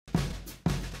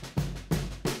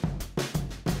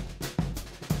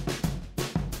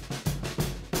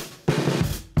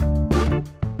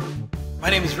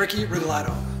name is Ricky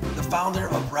Rigolato, the founder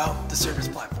of Route the Service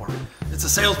Platform. It's a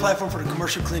sales platform for the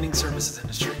commercial cleaning services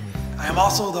industry. I am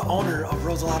also the owner of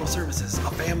Rosalato Services,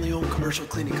 a family-owned commercial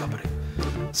cleaning company.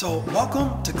 So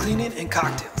welcome to Cleaning and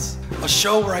Cocktails, a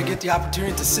show where I get the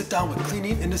opportunity to sit down with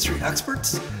cleaning industry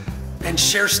experts and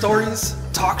share stories,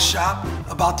 talk shop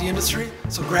about the industry.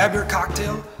 So grab your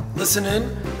cocktail, listen in,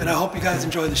 and I hope you guys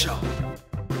enjoy the show.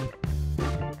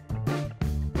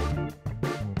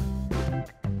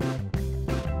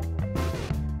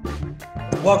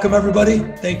 Welcome everybody.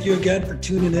 Thank you again for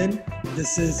tuning in.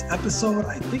 This is episode,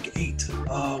 I think 8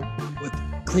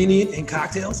 with Cleaning and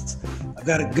Cocktails. I've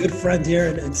got a good friend here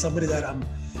and somebody that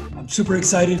I'm super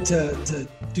excited to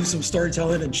do some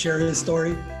storytelling and share his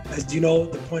story. As you know,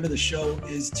 the point of the show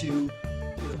is to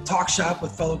talk shop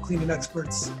with fellow cleaning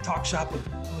experts, talk shop with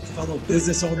fellow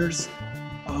business owners.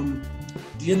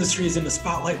 The industry is in the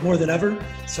spotlight more than ever,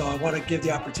 so I want to give the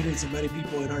opportunity to many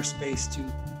people in our space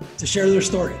to share their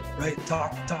story, right?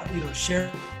 Talk,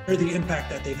 share the impact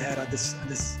that they've had on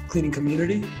this cleaning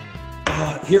community.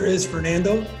 Here is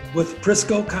Fernando with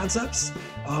Prisco Concepts.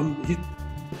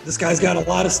 This guy's got a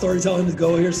lot of storytelling to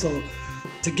go here, so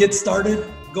to get started,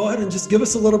 go ahead and just give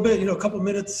us a little bit, a couple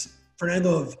minutes,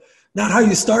 Fernando, of not how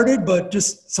you started, but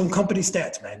just some company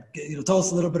stats, man. Tell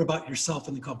us a little bit about yourself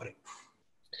and the company.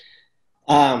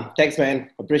 Thanks, man.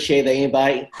 Appreciate the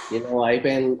invite. I've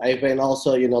been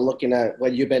also, looking at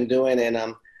what you've been doing, and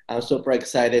I'm super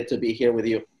excited to be here with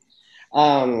you.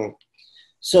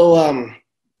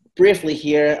 Briefly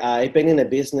here, I've been in the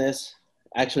business,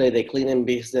 actually the cleaning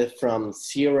business, from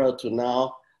 0 to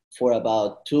now for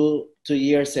about two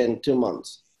years and 2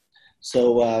 months.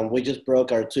 So we just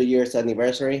broke our 2 years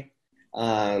anniversary,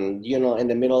 in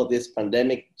the middle of this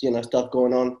pandemic, stuff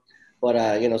going on, but,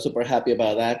 super happy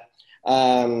about that.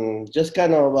 Just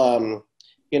kind of,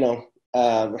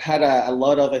 had a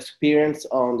lot of experience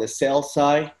on the sales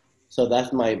side. So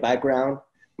that's my background.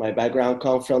 My background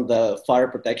comes from the fire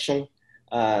protection,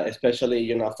 especially,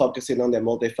 focusing on the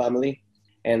multifamily.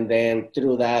 And then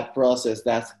through that process,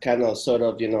 that's kind of sort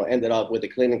of, ended up with the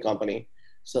cleaning company.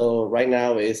 So right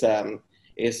now is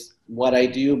what I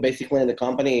do basically in the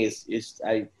company is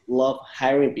I love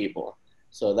hiring people.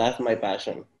 So that's my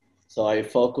passion. So I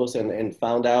focus and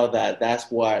found out that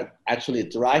that's what actually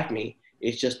drives me,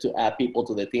 is just to add people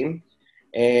to the team.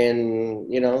 And,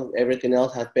 everything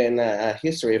else has been a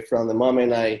history from the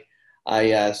moment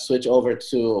I switched over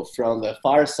from the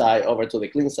fire side over to the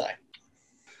clean side.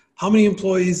 How many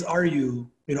employees are you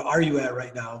at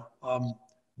right now?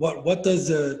 What does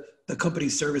the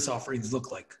company's service offerings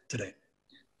look like today?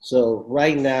 So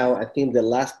right now, I think the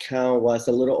last count was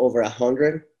a little over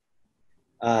 100.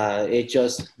 It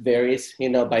just varies,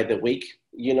 by the week.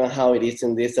 You know how it is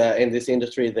in this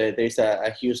industry. There's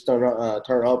a huge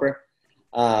turnover.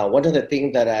 One of the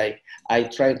things that I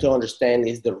try to understand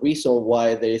is the reason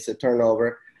why there is a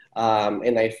turnover,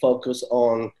 and I focus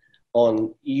on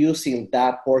using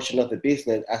that portion of the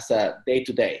business as a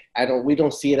day-to-day. We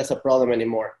don't see it as a problem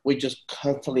anymore. We're just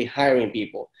constantly hiring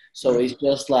people. So it's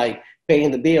just like paying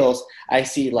the bills. I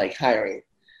see like hiring.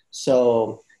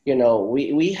 So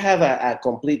we have a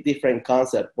complete different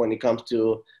concept when it comes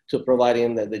to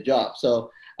providing the job.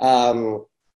 So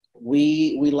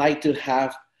we like to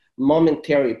have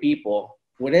momentary people,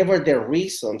 whatever their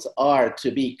reasons are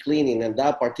to be cleaning in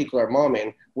that particular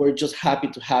moment. We're just happy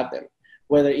to have them,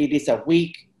 whether it is a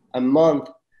week, a month,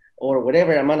 or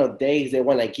whatever amount of days they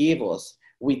want to give us.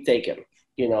 We take them.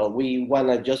 We want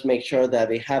to just make sure that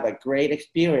they have a great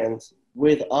experience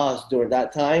with us during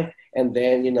that time, and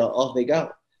then off they go.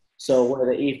 So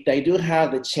if they do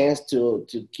have the chance to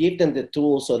give them the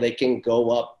tools so they can go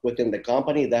up within the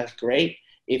company, that's great.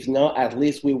 If not, at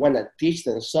least we want to teach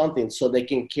them something so they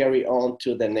can carry on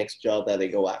to the next job that they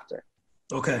go after.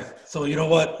 Okay. So you know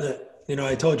what?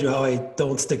 I told you how I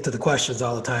don't stick to the questions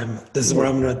all the time. This is where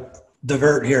I'm going to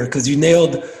divert here, because you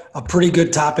nailed a pretty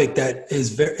good topic that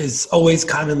is always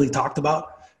commonly talked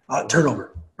about,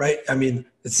 turnover, right? I mean,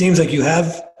 it seems like you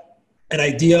have an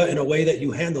idea in a way that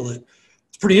you handle it.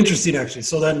 Pretty interesting, actually.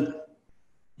 So then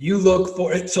you look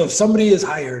for it. So if somebody is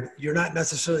hired, you're not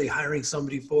necessarily hiring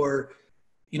somebody for,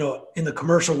 in the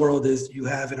commercial world is you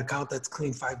have an account that's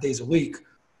clean 5 days a week.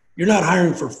 You're not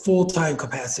hiring for full-time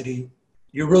capacity.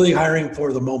 You're really hiring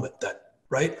for the moment then,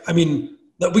 right? I mean,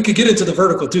 we could get into the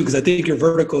vertical too, because I think your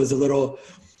vertical is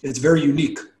it's very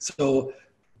unique. So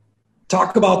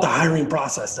talk about the hiring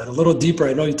process then a little deeper.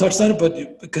 I know you touched on it,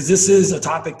 but because this is a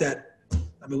topic that,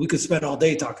 we could spend all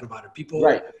day talking about it. People,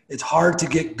 right. It's hard to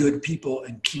get good people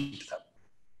and keep them.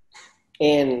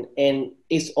 And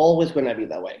it's always going to be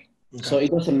that way. Okay. So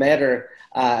it doesn't matter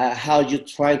how you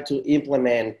try to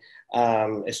implement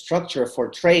structure for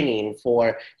training,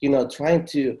 for, trying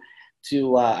to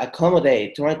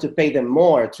accommodate, trying to pay them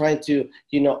more, trying to,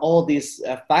 all these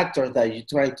factors that you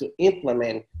try to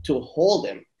implement to hold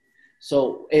them.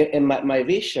 So and my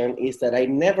vision is that I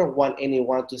never want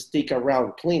anyone to stick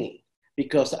around cleaning,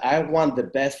 because I want the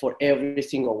best for every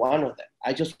single one of them.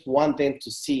 I just want them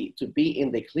to be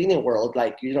in the cleaning world.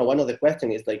 Like, one of the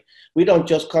questions is like, we don't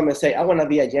just come and say, I want to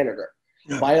be a janitor.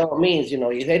 Yeah. By all means,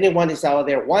 if anyone is out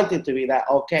there wanting to be that,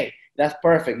 okay, that's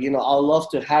perfect. I'll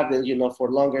love to have them, for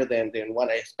longer than what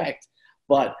I expect.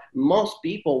 But most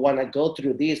people want to go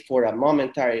through this for a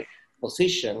momentary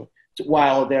position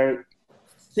while they're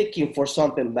seeking for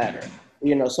something better,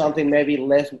 something maybe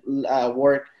less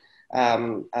work,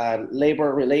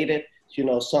 labor related,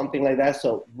 something like that.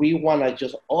 So we want to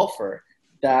just offer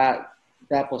that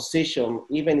position,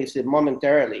 even if it's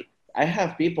momentarily. I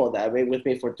have people that have been with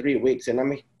me for 3 weeks, and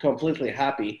I'm completely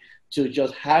happy to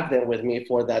just have them with me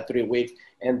for that 3 weeks,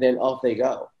 and then off they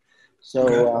go.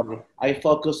 So I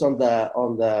focus on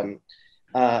the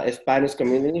Spanish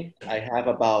community. I have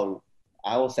about,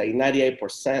 I would say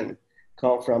 98%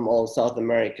 come from all South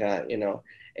America,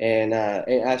 and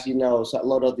as you know, so a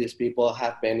lot of these people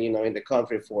have been, in the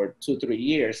country for 2-3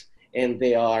 years, and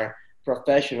they are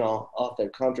professional of the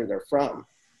country they're from.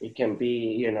 It can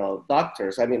be,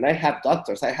 doctors. I mean, I have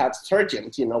doctors, I have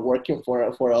surgeons, working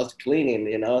for us cleaning,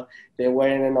 they were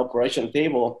in an operation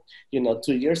table,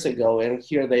 2 years ago, and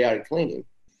here they are cleaning.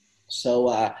 So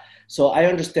I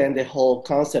understand the whole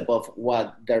concept of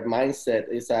what their mindset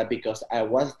is, because I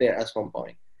was there at one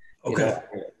point. Okay.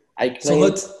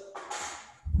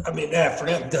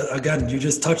 Again, you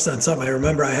just touched on something. I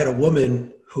remember I had a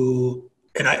woman who,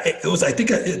 and it was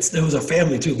a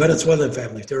family too, Venezuelan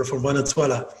family. They were from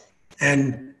Venezuela.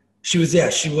 And she was a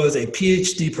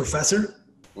PhD professor.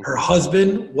 Her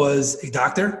husband was a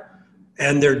doctor,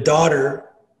 and their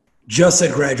daughter just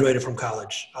had graduated from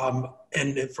college.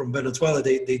 And from Venezuela,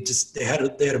 they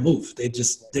had to move. They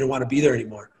just didn't want to be there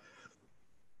anymore.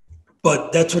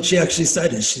 But that's what she actually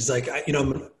said, is she's like, I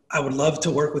would love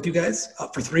to work with you guys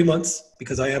for 3 months,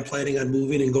 because I am planning on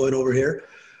moving and going over here.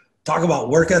 Talk about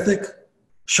work ethic.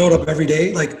 Showed up every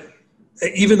day. Like,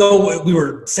 even though we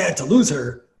were sad to lose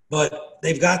her, but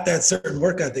they've got that certain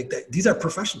work ethic. That these are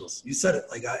professionals. You said it.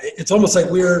 Like, it's almost like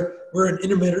we're an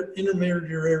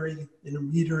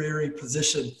intermediary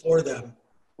position for them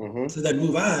to then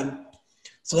move on.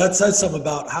 So that says something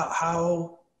about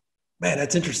how man,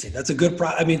 that's interesting. That's a good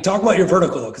talk about your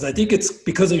vertical, though, because I think it's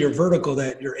because of your vertical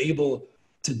that you're able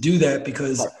to do that,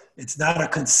 because it's not a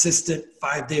consistent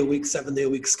 5-day-a-week,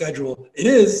 7-day-a-week schedule. It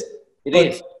is.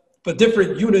 But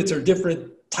different units are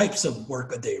different types of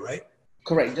work a day, right?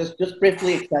 Correct. Just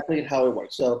briefly, exactly how it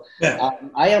works. So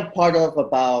I am part of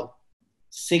about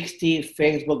 60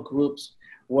 Facebook groups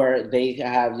where they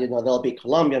have, there'll be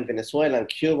Colombian, Venezuelan,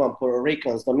 Cuban, Puerto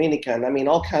Ricans, Dominican,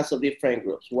 all kinds of different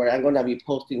groups where I'm going to be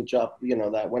posting job,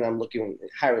 that when I'm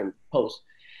hiring posts.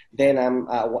 Then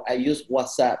I use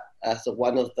WhatsApp as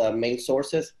one of the main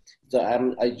sources. So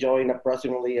I join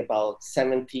approximately about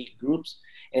 70 groups,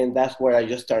 and that's where I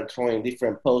just start throwing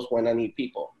different posts when I need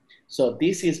people. So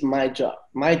this is my job.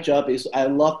 My job is, I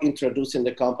love introducing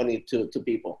the company to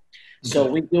people. Okay.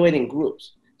 So we do it in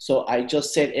groups. So I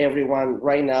just said everyone,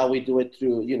 right now we do it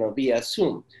through, via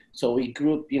Zoom. So we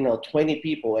group, 20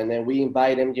 people, and then we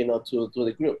invite them, to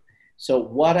the group. So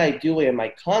what I do in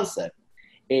my concept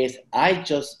is I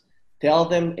just tell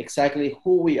them exactly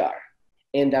who we are,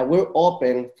 and that we're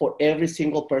open for every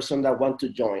single person that wants to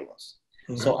join us.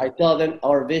 Okay. So I tell them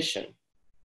our vision,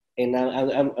 and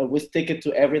we stick it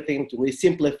to everything. We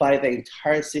simplify the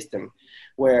entire system,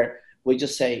 where we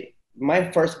just say,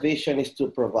 my first vision is to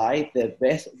provide the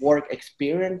best work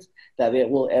experience that they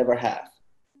will ever have.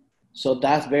 So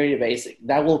that's very basic.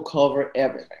 That will cover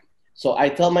everything. So I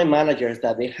tell my managers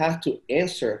that they have to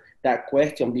answer that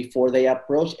question before they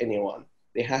approach anyone.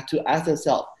 They have to ask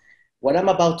themselves, what I'm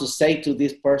about to say to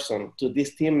this person, to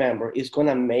this team member, is going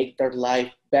to make their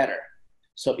life better.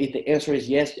 So if the answer is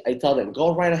yes, I tell them,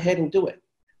 go right ahead and do it.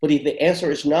 But if the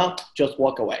answer is no, just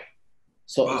walk away.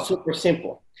 So It's super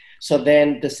simple. So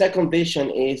then the second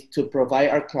vision is to provide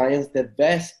our clients the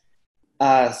best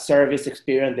service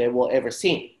experience they will ever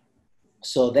see.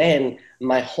 So then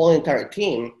my whole entire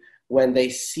team, when they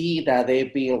see that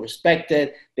they're being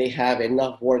respected, they have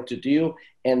enough work to do.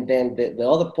 And then the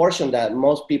other portion that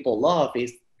most people love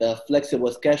is the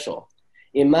flexible schedule.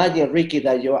 Imagine, Ricky,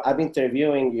 that I'm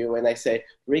interviewing you, and I say,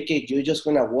 Ricky, you're just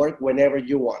going to work whenever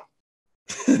you want.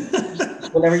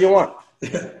 Whenever you want.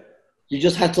 You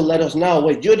just have to let us know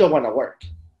when you don't want to work.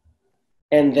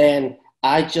 And then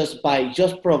I just by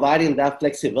just providing that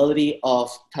flexibility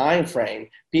of time frame,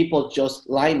 people just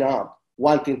line up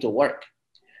wanting to work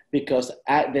because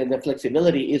the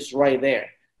flexibility is right there.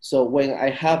 So when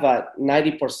I have a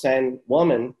 90%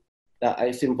 woman that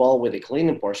is involved with the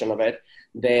cleaning portion of it,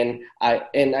 then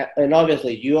and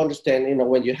obviously you understand,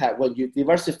 when you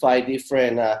diversify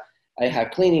different, I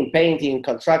have cleaning, painting,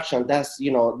 construction, that's, they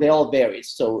all vary.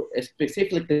 So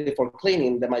specifically for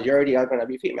cleaning, the majority are going to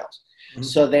be females. Mm-hmm.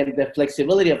 So then the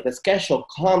flexibility of the schedule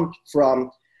comes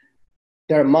from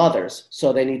their mothers.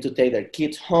 So they need to take their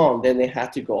kids home. Then they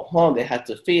have to go home. They have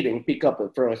to feed and pick up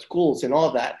from schools and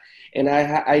all that. And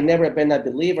I never been a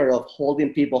believer of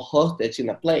holding people hostage in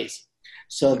a place.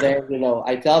 So then,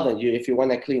 I tell them, if you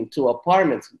want to clean 2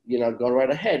 apartments, go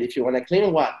right ahead. If you want to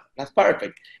clean 1, that's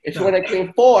perfect. If you want to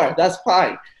clean 4, that's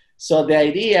fine. So the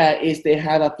idea is they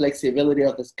have a flexibility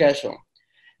of the schedule.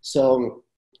 So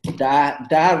that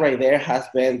right there has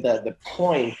been the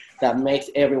point that makes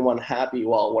everyone happy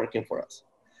while working for us.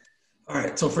 All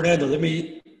right. So Fernando, let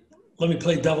me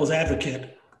play devil's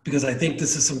advocate, because I think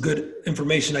this is some good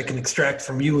information I can extract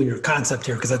from you and your concept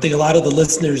here. Because I think a lot of the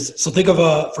listeners, so think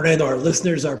of Fernando, our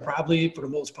listeners are probably, for the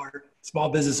most part, small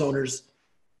business owners,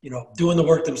 doing the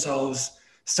work themselves,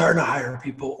 starting to hire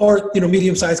people, or,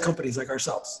 medium-sized companies like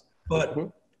ourselves. But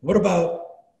what about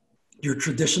your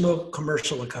traditional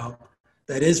commercial account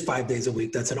that is 5 days a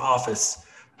week, that's an office,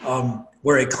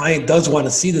 where a client does want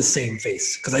to see the same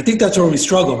face? Because I think that's where we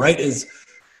struggle, right? Is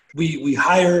we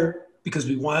hire because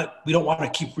we don't want to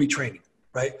keep retraining,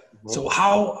 right? Mm-hmm. So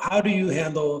how do you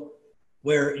handle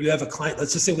where you have a client?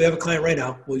 Let's just say we have a client right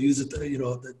now. We'll use it,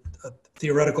 a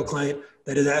theoretical client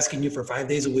that is asking you for 5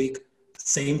 days a week,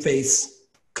 same face,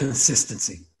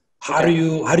 consistency. How do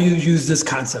you use this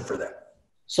concept for that?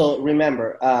 So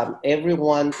remember,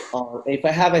 everyone, if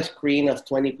I have a screen of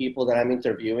 20 people that I'm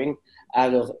interviewing,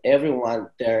 out of everyone,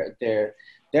 they're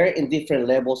in different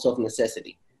levels of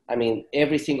necessity. I mean,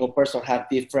 every single person have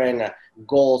different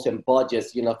goals and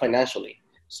budgets, financially.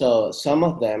 So some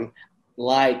of them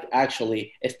like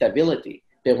actually stability.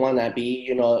 They want to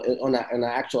be, on an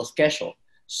actual schedule.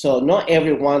 So not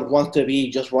everyone wants to be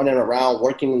just running around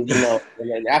working, in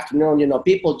the afternoon.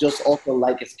 People just also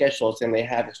like schedules and they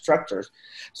have structures.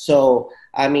 So,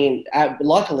 I mean,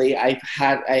 luckily I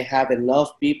have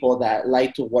enough people that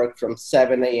like to work from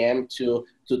 7 a.m. to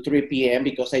 3 p.m.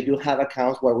 because I do have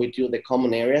accounts where we do the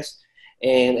common areas.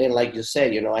 And like you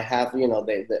said, I have,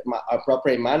 our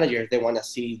property managers, they want to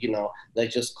see, they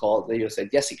just say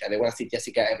Jessica. They want to see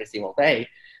Jessica every single day.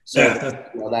 So,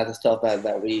 that's the stuff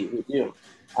that we do.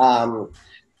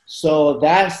 So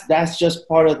that's just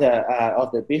part of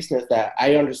the business that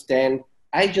I understand.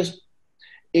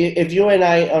 If you and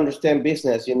I understand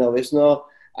business, it's not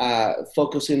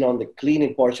focusing on the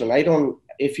cleaning portion.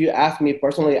 If you ask me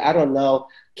personally, I don't know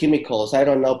chemicals. I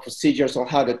don't know procedures on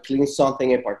how to clean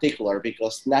something in particular,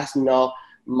 because that's not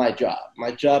my job.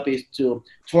 My job is to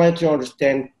try to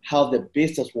understand how the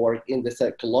business works in the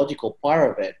psychological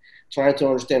part of it, trying to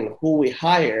understand who we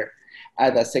hire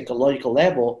at a psychological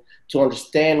level to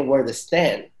understand where they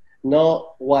stand,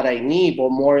 not what I need, but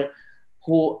more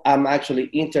who I'm actually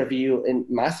interviewing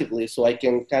massively, so I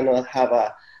can kind of have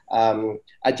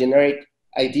a generic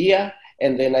idea,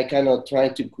 and then I kind of try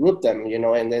to group them,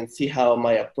 and then see how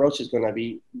my approach is going to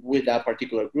be with that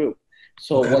particular group.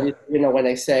 So when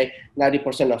I say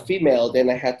 90% of female, then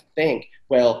I have to think,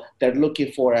 well, they're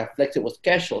looking for a flexible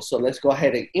schedule. So let's go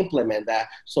ahead and implement that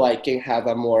so I can have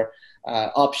a more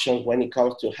options when it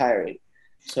comes to hiring.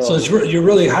 So you're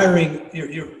really hiring,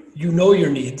 you know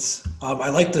your needs. I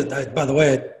like by the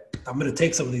way, I'm going to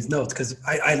take some of these notes because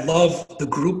I love the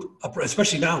group,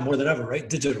 especially now more than ever, right?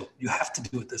 Digital. You have to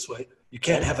do it this way. You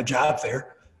can't have a job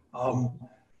fair.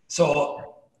 So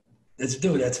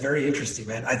that's very interesting,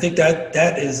 man. I think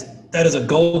that is a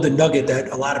golden nugget that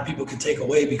a lot of people can take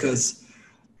away, because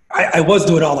I was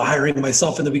doing all the hiring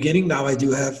myself in the beginning. Now I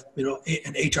do have,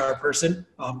 an HR person,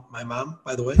 my mom,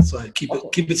 by the way. So I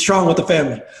keep it strong with the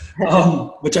family,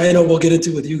 which I know we'll get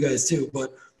into with you guys too.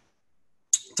 But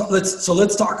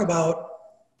let's talk about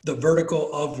the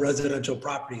vertical of residential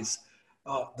properties.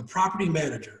 The property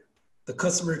manager, the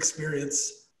customer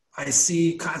experience. I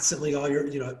see constantly all your,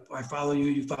 I follow you,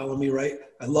 you follow me, right?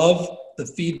 I love the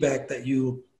feedback that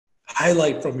you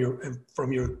highlight from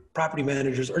your property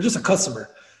managers or just a customer,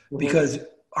 because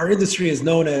our industry is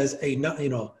known as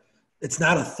it's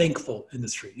not a thankful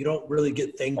industry. You don't really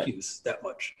get thank yous that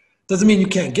much. Doesn't mean you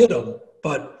can't get them,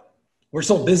 but we're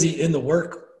so busy in the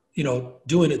work,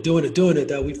 doing it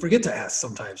that we forget to ask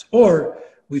sometimes, or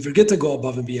we forget to go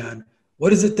above and beyond.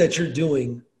 What is it that you're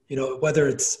doing? Whether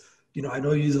it's, I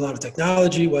know you use a lot of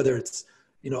technology, whether it's,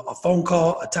 a phone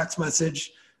call, a text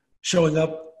message, showing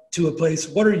up to a place?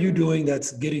 What are you doing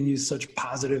that's getting you such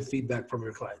positive feedback from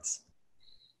your clients?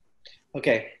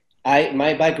 Okay,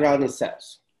 my background is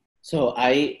sales. So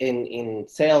in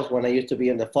sales, when I used to be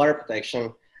in the fire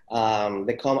protection,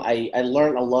 I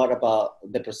learned a lot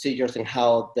about the procedures and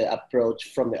how the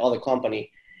approach from the other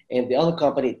company. And the other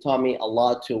company taught me a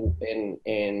lot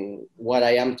in what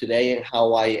I am today and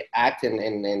how I act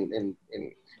and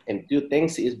do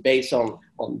things is based on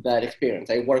that experience.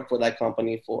 I worked for that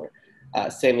company for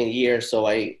 7 years. So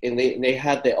they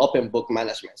had the open book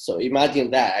management. So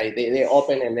imagine that they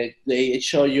open and they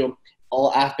show you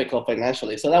all aspects of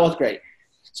financially. So that was great.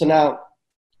 So now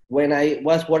when I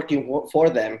was working for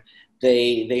them,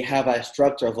 they have a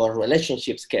structure of a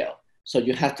relationship scale. So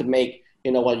you have to make,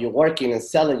 while you're working and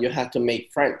selling, you have to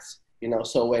make friends,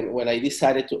 So when I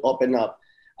decided to open up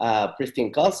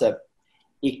Pristine Concept,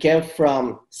 it came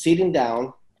from sitting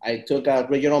down. I took a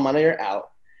regional manager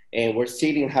out and we're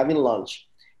sitting having lunch.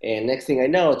 And next thing I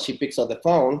know, she picks up the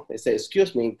phone and says,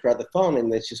 "Excuse me," grab the phone,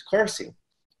 and then she's cursing.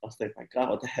 I was like, "My God,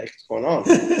 what the heck is going on?"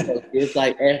 So it's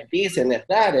like F this and F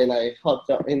that. And I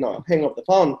hang up the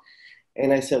phone.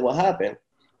 And I said, "What happened?"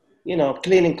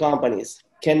 Cleaning companies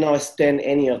cannot stand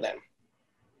any of them.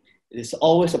 It's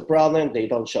always a problem. They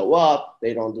don't show up.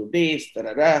 They don't do this, da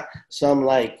da da. So I'm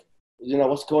like,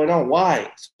 what's going on?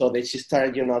 Why? So they just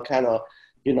started, kind of,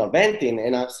 venting.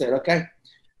 And I said, okay,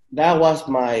 that was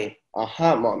my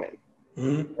aha moment.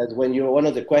 Mm-hmm. That's when one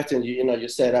of the questions, you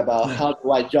said about how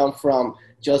do I jump from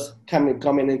just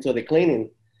coming into the cleaning.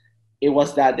 It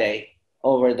was that day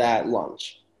over that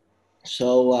lunch.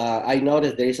 So I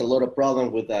noticed there is a lot of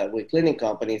problem with cleaning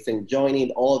companies and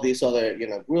joining all these other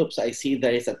groups. I see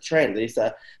there is a trend.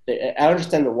 I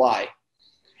understand why.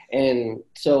 And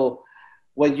so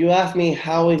when you ask me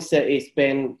how it's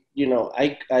been,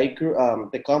 I grew,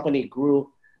 the company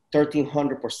grew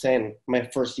 1,300% my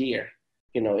first year.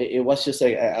 It was just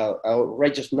a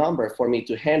outrageous number for me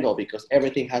to handle because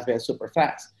everything has been super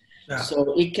fast. Yeah.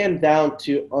 So it came down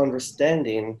to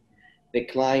understanding the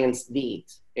client's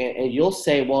needs. And you'll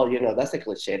say, well, that's a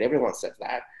cliche. Everyone says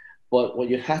that. But what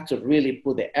you have to really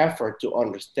put the effort to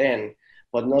understand,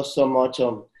 but not so much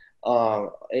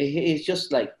it's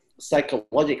just like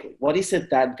psychologically. What is it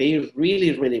that they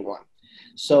really, really want?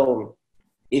 So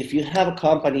if you have a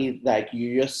company like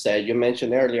you just said, you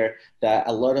mentioned earlier that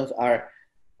a lot of our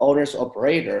owners,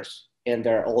 operators, and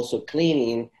they're also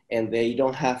cleaning and they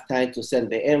don't have time to send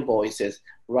the invoices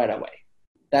right away.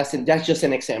 That's just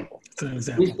an example.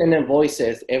 We send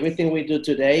invoices. Everything we do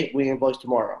today, we invoice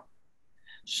tomorrow.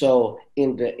 So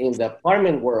in the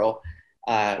apartment world,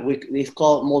 it's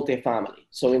called multifamily.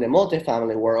 So in the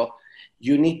multifamily world,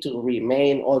 you need to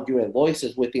remain all your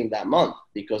invoices within that month,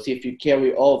 because if you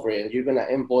carry over and you're gonna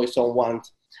invoice someone,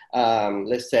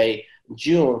 let's say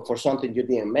June for something you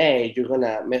did in May, you're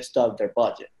gonna mess up their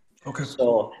budget. Okay.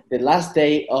 So the last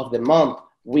day of the month,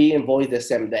 we invoice the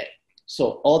same day.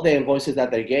 So all the invoices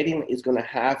that they're getting is gonna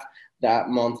have that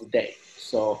month date.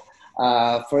 So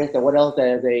for instance, what else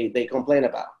they complain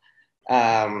about?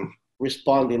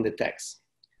 Responding the text.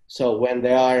 So when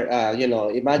they are,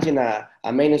 imagine a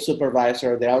maintenance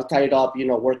supervisor, they are tied up,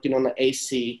 working on the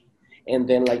AC, and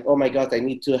then like, oh my God, I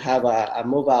need to have a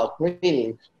move out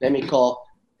cleaning. Let me call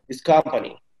this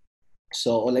company.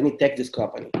 So let me text this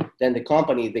company. Then the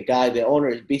company, the guy, the owner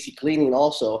is busy cleaning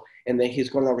also, and then he's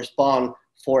gonna respond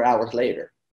 4 hours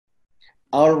later.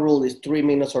 Our rule is 3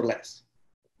 minutes or less.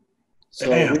 So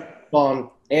we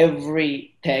respond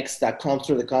every text that comes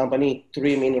through the company,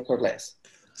 3 minutes or less.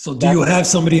 So do you have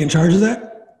somebody in charge of that?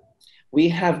 We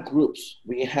have groups.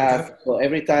 We have, so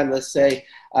every time, let's say,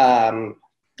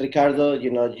 Ricardo,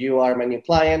 you are my new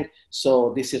client.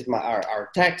 So this is our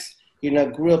text,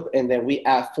 group. And then we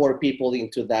add 4 people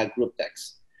into that group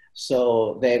text.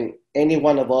 So then any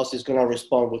one of us is going to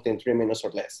respond within 3 minutes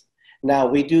or less. Now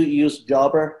we do use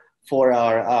Jobber for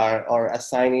our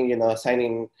assigning,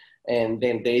 and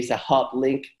then there is a hub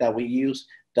link that we use.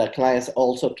 The clients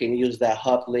also can use that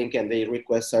hub link and they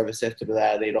request services through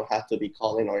that. They don't have to be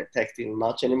calling or texting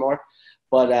much anymore.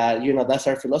 But, that's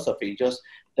our philosophy. Just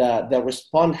the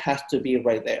response has to be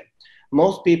right there.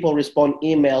 Most people respond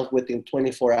emails within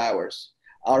 24 hours.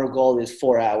 Our goal is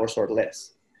 4 hours or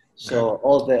less. So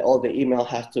all the email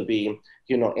has to be,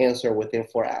 answered within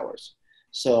 4 hours.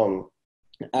 So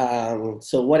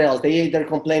what else? They're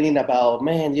complaining about,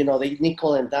 man, they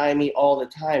nickel and dime me all the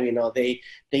time.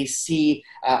 They see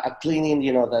a cleaning,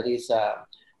 that is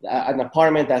an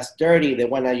apartment that's dirty. They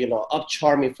want to,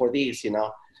 upcharge me for this,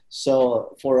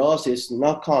 So for us, it's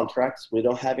no contracts. We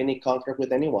don't have any contract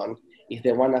with anyone. If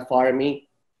they want to fire me,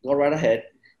 go right ahead.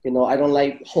 I don't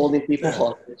like holding people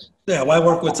hostage. Yeah, why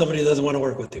work with somebody that doesn't want to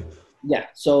work with you? Yeah.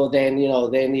 So then,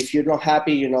 then if you're not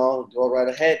happy, go right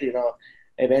ahead.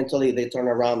 Eventually they turn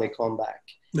around, they come back.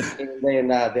 And then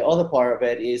the other part of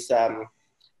it is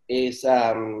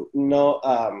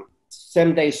no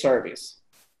same day service.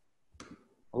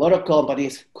 A lot of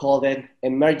companies call it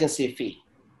emergency fee.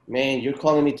 Man, you're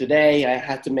calling me today. I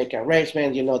have to make an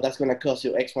arrangement. That's going to cost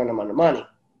you X amount of money.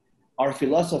 Our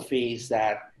philosophy is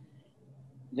that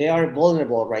they are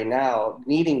vulnerable right now,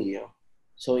 needing you.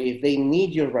 So if they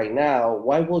need you right now,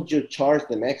 why would you charge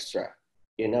them extra?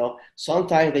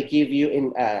 Sometimes they give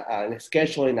you a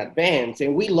schedule in advance,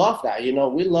 and we love that.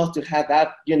 We love to have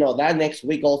that, that next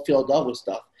week all filled up with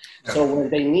stuff. So when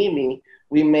they need me,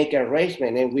 we make an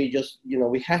arrangement, and we just,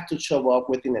 we have to show up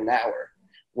within an hour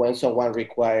when someone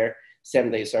requires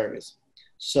 7-day service.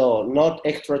 So not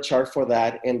extra charge for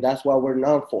that, and that's what we're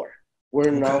known for.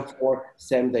 We're known for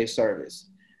 7-day service.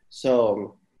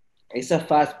 So it's a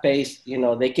fast pace,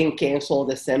 they can cancel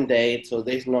the same day, so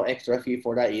there's no extra fee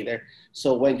for that either.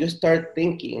 So when you start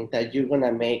thinking that you're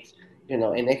gonna make,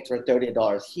 an extra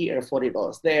 $30 here,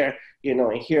 $40 there,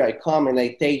 and here I come and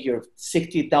I take your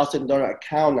 $60,000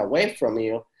 account away from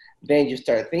you, then you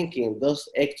start thinking those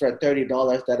extra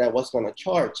 $30 that I was gonna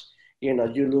charge, you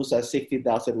lose a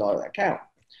 $60,000 account.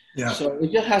 Yeah. So you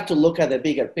just have to look at the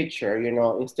bigger picture,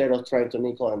 instead of trying to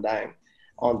nickel and dime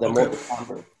on the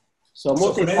multi-company. So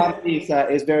multi-company is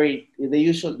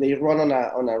they run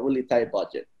on a really tight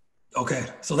budget. Okay,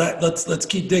 so let's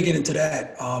keep digging into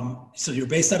that. So you're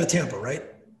based out of Tampa, right?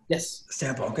 Yes.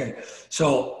 Tampa. Okay,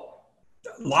 so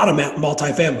a lot of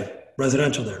multifamily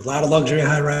residential there, a lot of luxury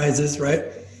high rises, right?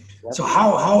 Yep.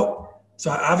 So so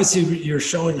obviously you're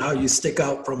showing how you stick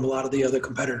out from a lot of the other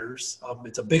competitors.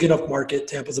 It's a big enough market.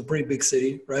 Tampa's a pretty big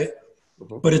city, right?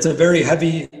 Mm-hmm. But it's a very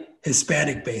heavy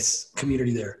Hispanic-based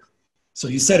community there. So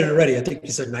you said it already. I think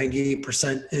you said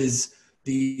 98% is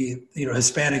the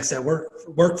Hispanics that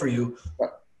work for you.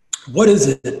 What is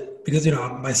it? Because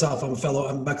myself,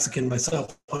 I'm Mexican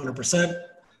myself, 100%.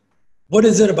 What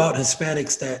is it about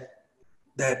Hispanics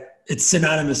that it's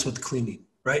synonymous with cleaning,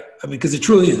 right? I mean, because it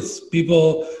truly is.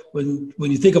 People, when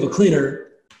you think of a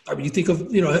cleaner, I mean, you think of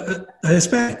a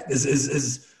Hispanic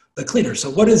is the cleaner. So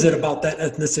what is it about that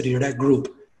ethnicity or that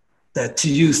group that to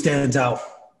you stands out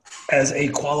as a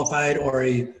qualified or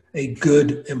a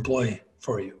good employee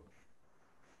for you?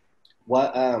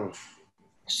 Well,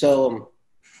 so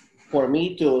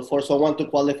for someone to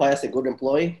qualify as a good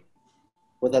employee,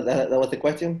 was that was the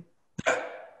question?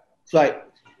 Right.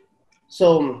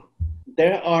 So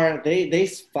there are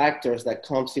these factors that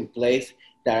comes in place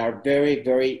that are very,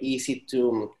 very easy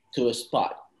to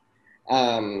spot.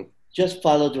 Just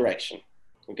follow direction.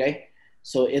 Okay.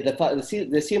 So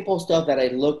the simple stuff that I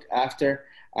look after,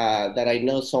 that I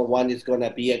know someone is going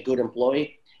to be a good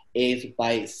employee, is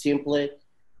by simply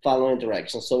following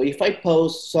directions. So if I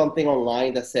post something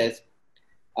online that says,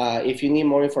 if you need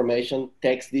more information,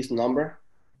 text this number,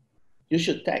 you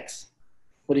should text.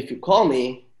 But if you call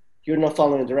me, you're not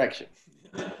following direction.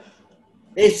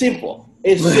 It's simple.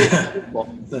 It's simple.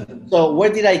 So where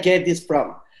did I get this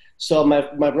from? So my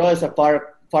brother is a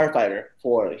firefighter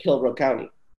for Hillsborough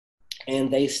County.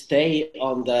 And they stay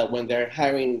when they're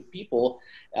hiring people,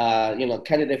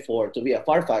 candidate to be a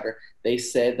firefighter, they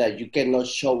said that you cannot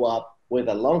show up with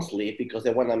a long sleeve because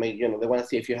they want to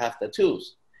see if you have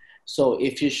tattoos. So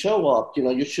if you show up,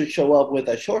 you should show up with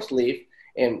a short sleeve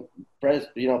and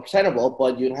presentable,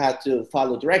 but you have to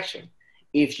follow direction.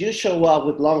 If you show up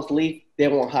with long sleeve, they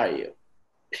won't hire you.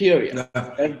 Period.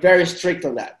 They're very strict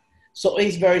on that. So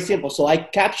it's very simple. So I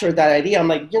captured that idea. I'm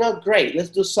like, great, let's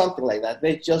do something like that.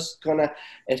 They're just gonna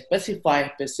specify a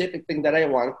specific thing that I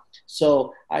want.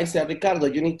 So I said, Ricardo,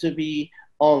 you need to be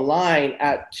online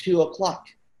at 2:00.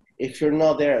 If you're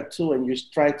not there at 2 and you're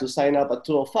trying to sign up at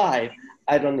 2:05,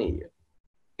 I don't need you.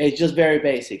 It's just very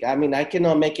basic. I mean, I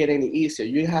cannot make it any easier.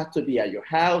 You have to be at your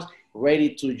house,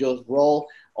 ready to just roll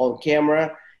on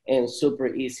camera, and super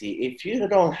easy. If you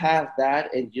don't have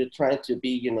that and you're trying to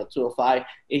be, 2:05,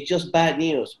 it's just bad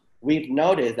news. We've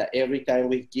noticed that every time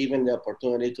we've given the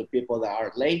opportunity to people that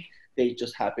are late, they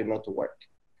just happen not to work.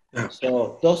 Yeah.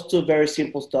 So those two very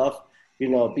simple stuff,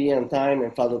 be on time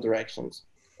and follow directions.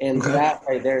 And that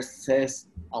right there says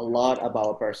a lot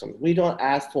about a person. We don't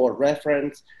ask for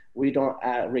reference. We don't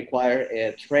require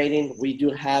a training. We do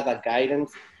have a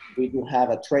guidance. We do have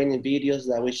a training videos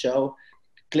that we show.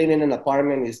 Cleaning an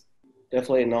apartment is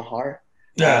definitely not hard.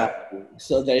 Yeah.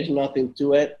 So there is nothing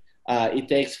to it. It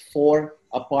takes 4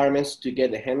 apartments to get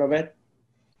the hang of it.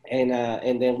 And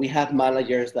then we have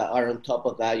managers that are on top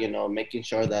of that, making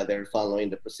sure that they're following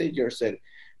the procedures and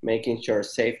making sure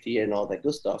safety and all that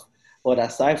good stuff. But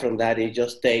aside from that, it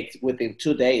just takes within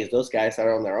 2 days, those guys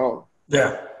are on their own.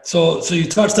 Yeah. So you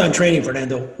touched on training,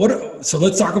 Fernando. So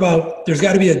let's talk about, there's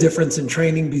got to be a difference in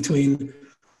training between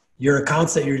your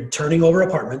accounts that you're turning over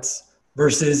apartments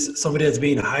versus somebody that's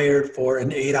being hired for an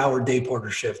 8-hour day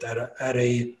porter shift at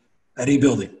a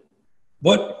building.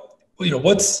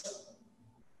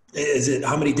 Is it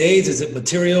how many days? Is it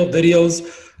material,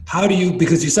 videos? How do you,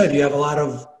 because you said you have a lot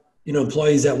of,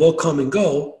 employees that will come and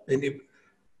go, and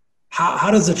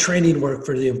how does the training work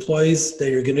for the employees that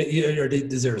you're going to,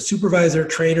 is there a supervisor,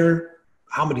 trainer?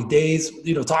 How many days?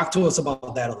 Talk to us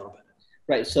about that a little bit.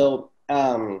 Right. So,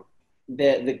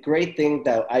 the great thing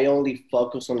that I only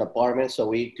focus on apartments, so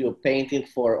we do painting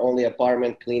for only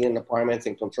apartment, cleaning apartments,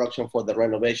 and construction for the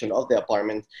renovation of the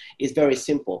apartments, is very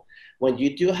simple. When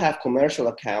you do have commercial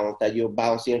accounts that you're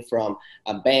bouncing from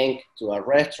a bank to a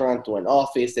restaurant to an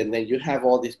office, and then you have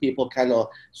all these people kind of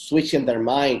switching their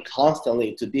mind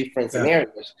constantly to different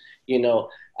scenarios,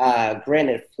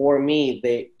 granted, for me,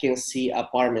 they can see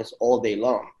apartments all day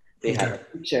long. They have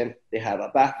a kitchen, they have a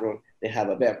bathroom, they have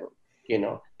a bedroom.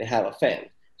 They have a fan.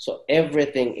 So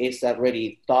everything is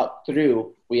already thought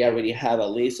through. We already have a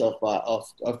list of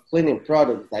cleaning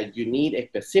products that you need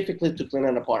specifically to clean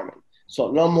an apartment. So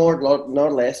no more, no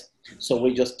less. So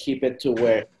we just keep it to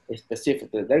where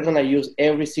specifically they're going to use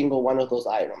every single one of those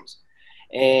items.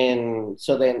 And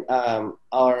so then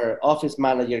our office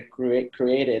manager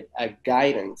created a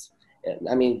guidance.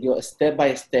 I mean, step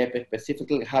by step,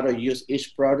 specifically how to use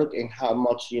each product and how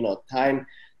much, time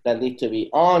that need to be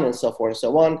on and so forth and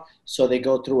so on. So they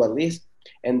go through a list.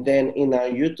 And then in our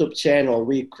YouTube channel,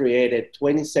 we created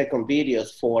 20-second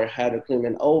videos for how to clean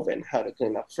an oven, how to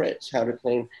clean a fridge, how to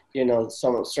clean,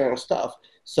 some certain stuff.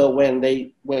 So when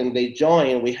they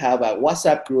join, we have a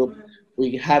WhatsApp group.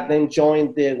 We have them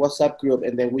join the WhatsApp group,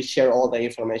 and then we share all the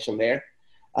information there.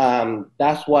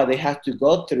 That's what they have to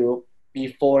go through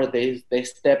before they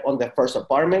step on the first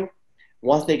apartment.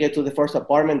 Once they get to the first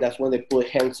apartment, that's when they put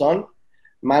hands on.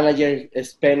 Manager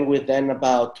spend with them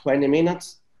about 20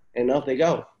 minutes, and off they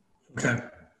go. Okay.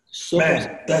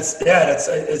 It's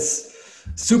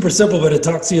super simple, but it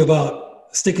talks to you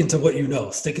about sticking to what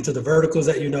sticking to the verticals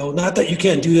that Not that you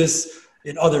can't do this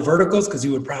in other verticals, because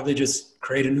you would probably just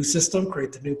create a new system,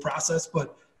 create the new process,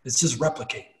 but it's just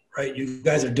replicate, right? You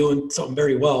guys are doing something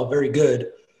very well, very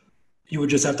good. You would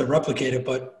just have to replicate it,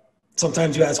 but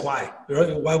sometimes you ask why.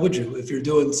 Why would you if you're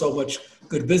doing so much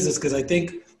good business? Because I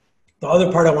think the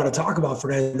other part I want to talk about,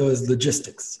 Fernando, is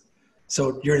logistics.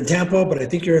 So you're in Tampa, but I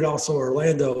think you're in also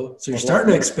Orlando. So you're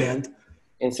starting to expand.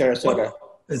 In Sarasota.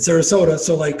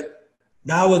 So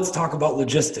now let's talk about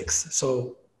logistics.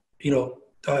 So,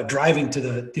 driving to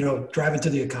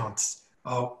the accounts.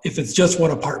 If it's just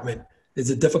one apartment,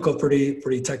 is it difficult for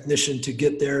the technician to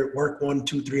get there, work 1,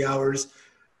 2, 3 hours?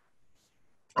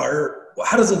 Or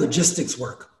how does the logistics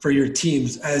work for your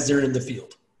teams as they're in the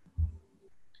field?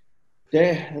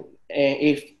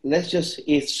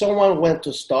 If someone went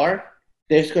to start,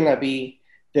 there's gonna be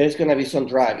some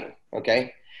driving.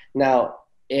 Okay. Now,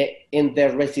 in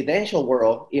the residential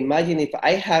world, imagine if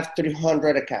I have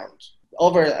 300 accounts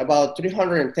over about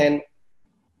 310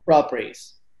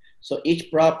 properties. So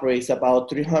each property is about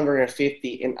 350,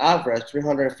 in average,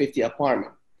 350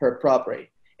 apartments per property,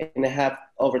 and they have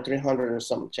over 300 and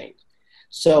some change.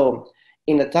 So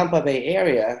in the Tampa Bay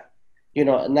area,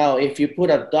 now if you put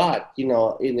a dot,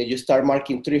 you start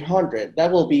marking 300, that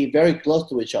will be very close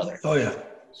to each other. Oh yeah.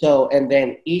 So, and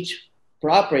then each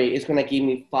property is going to give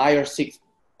me 5 or 6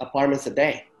 apartments a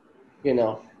day,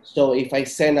 So if I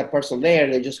send a person there,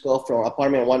 they just go from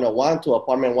apartment 101 to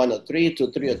apartment 103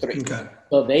 to 303. Okay.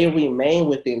 So they remain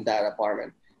within that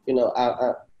apartment,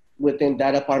 within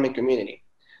that apartment community.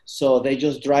 So they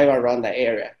just drive around the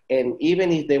area. And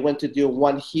even if they went to do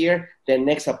one here, the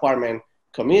next apartment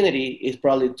community is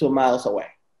probably 2 miles away.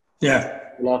 Yeah.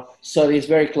 So it's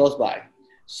very close by.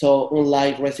 So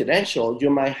unlike residential, you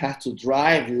might have to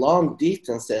drive long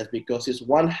distances because it's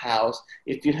one house.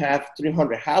 If you have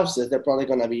 300 houses, they're probably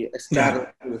going to be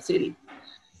scattered in the city.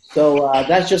 So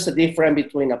that's just a difference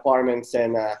between apartments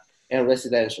and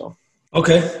residential.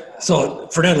 Okay. So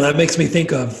Fernando, that makes me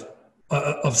think of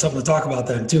something to talk about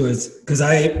then too, is because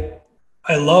I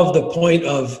love the point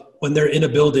of when they're in a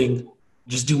building,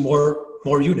 just do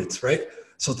more units, right?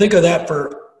 So think of that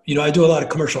for, I do a lot of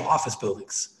commercial office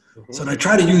buildings. Mm-hmm. So I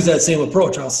try to use that same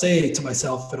approach. I'll say to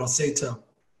myself, and I'll say to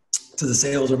the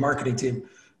sales or marketing team,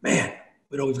 man,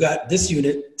 we've got this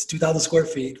unit, it's 2,000 square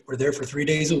feet. We're there for 3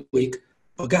 days a week.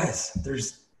 But guys,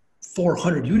 there's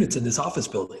 400 units in this office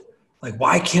building. Like,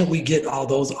 why can't we get all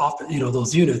those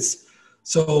those units?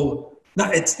 So No,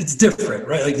 it's different,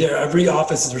 right? Like every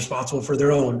office is responsible for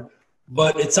their own,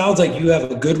 but it sounds like you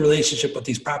have a good relationship with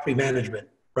these property management,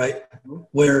 right?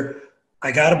 Where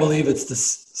I got to believe it's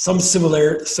some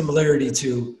similarity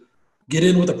to get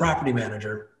in with a property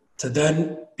manager to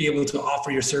then be able to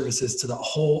offer your services to the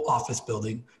whole office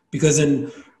building. Because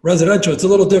in residential, it's a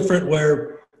little different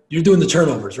where you're doing the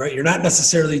turnovers, right? You're not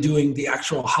necessarily doing the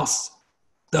actual house,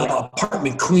 the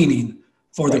apartment cleaning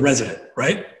for the resident,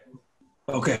 right?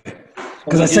 Okay.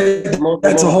 Because I say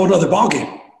that's a whole other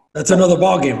ballgame. That's another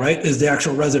ballgame, right? Is the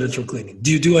actual residential cleaning.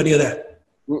 Do you do any of that?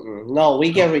 No,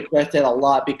 we get requested a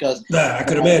lot because I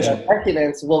could imagine.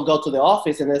 residents will go to the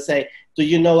office and they say, "Do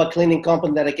you know a cleaning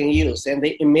company that I can use?" And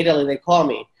they immediately call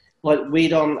me. But we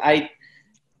don't.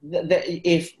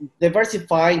 If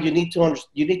diversifying, you need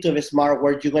to be smart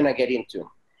where you're gonna get into.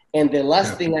 And the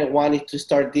last thing I want is to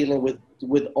start dealing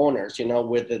with owners,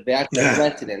 with the actual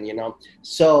resident,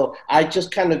 So I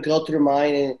just kind of go through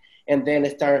mine and then I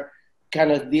start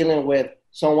kind of dealing with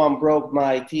someone broke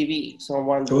my TV,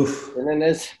 and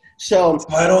then so. That's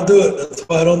why I don't do it. That's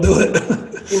why I don't do it.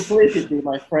 Simplicity,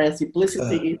 my friend.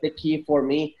 Simplicity is the key for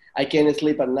me. I can't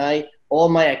sleep at night. All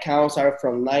my accounts are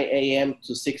from 9 a.m.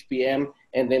 to 6 p.m.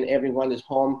 and then everyone is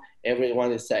home.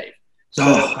 Everyone is safe. So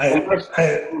I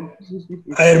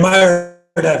admire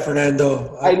that,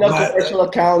 Fernando. I know commercial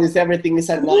account is everything is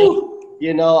at night.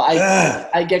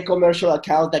 I get commercial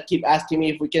accounts that keep asking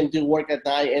me if we can do work at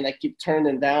night, and I keep turning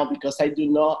them down because I do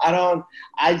know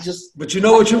But you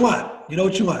know what you want. You know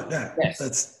what you want. Yeah.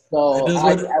 Yes. So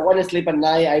I want to sleep at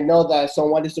night. I know that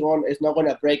someone is not going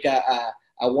to break a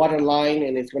water line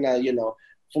and it's going to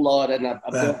flood and a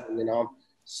building.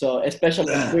 So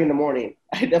especially 3 in the morning,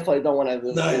 I definitely don't want to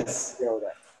do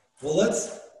that.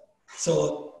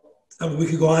 Well, we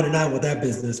could go on and on with that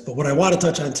business, but what I want to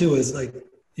touch on too is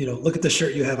look at the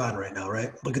shirt you have on right now,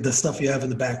 right? Look at the stuff you have in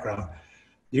the background.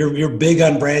 You're big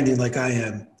on branding like I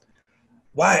am.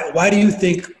 Why do you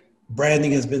think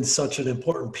branding has been such an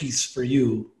important piece for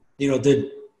you?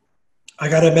 I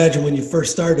got to imagine when you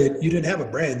first started, you didn't have a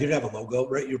brand, you didn't have a logo,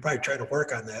 right? You're probably trying to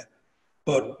work on that.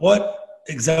 But what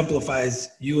exemplifies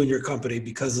you and your company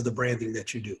because of the branding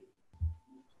that you do?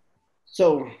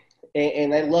 So,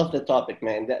 and I love the topic,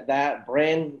 man. That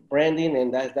branding,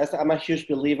 and that's I'm a huge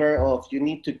believer of. You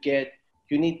need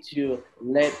to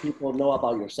let people know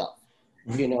about yourself,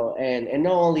 and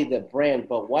not only the brand,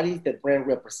 but what is the brand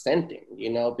representing,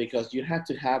 because you have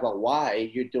to have a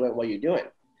why you're doing what you're doing.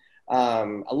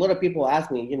 A lot of people ask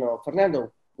me,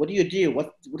 Fernando, what do you do?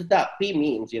 What does that P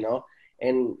means,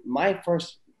 And my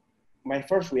first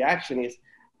reaction is,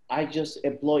 I just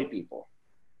employ people.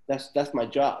 That's my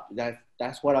job.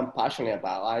 That's what I'm passionate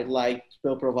about. I like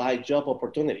to provide job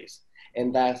opportunities,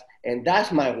 and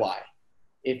that's my why.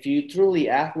 If you truly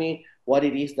ask me what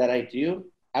it is that I do,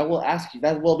 I will ask you.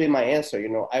 That will be my answer.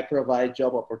 I provide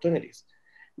job opportunities.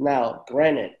 Now,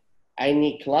 granted, I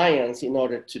need clients in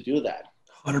order to do that.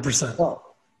 100%.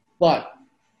 But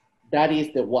that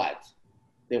is the what.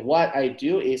 The what I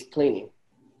do is cleaning.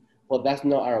 But that's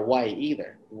not our why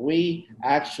either. We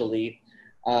actually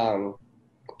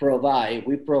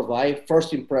provide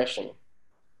first impression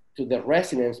to the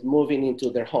residents moving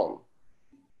into their home.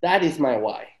 That is my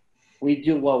why. We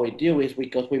do what we do is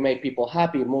because we make people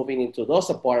happy moving into those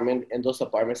apartments, and those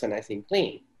apartments are nice and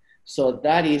clean. So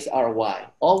that is our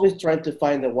why. Always trying to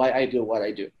find the why I do what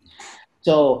I do.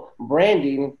 So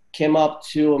branding came up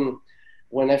to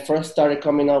when I first started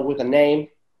coming up with a name.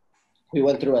 We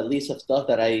went through a list of stuff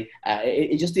that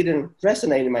it just didn't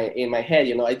resonate in my head.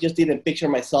 I just didn't picture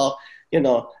myself,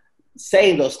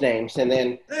 saying those names. And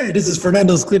then, hey, this is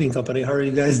Fernando's Cleaning Company. How are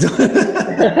you guys doing?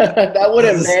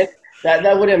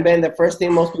 that wouldn't been the first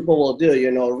thing most people will do.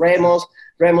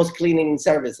 Ramos Cleaning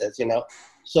Services.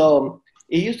 So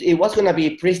it was going to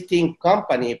be Pristine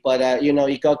Company, but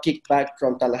it got kicked back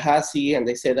from Tallahassee, and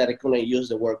they said that I couldn't use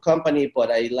the word company, but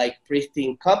I like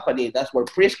Pristine Company. That's where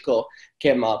Prisco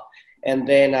came up. And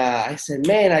then I said,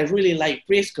 man, I really like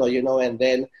Prisco, and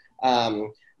then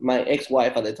my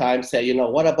ex-wife at the time said,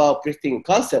 what about Pristine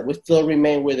Concept? We still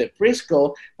remain with the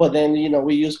Prisco, but then,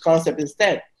 we use Concept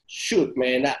instead. Shoot,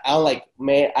 man, I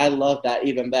love that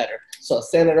even better. So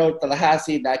Senator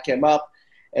Tallahassee, that came up.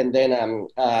 And then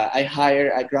I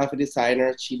hired a graphic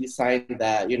designer. She designed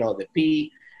the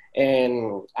P,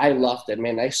 and I loved it,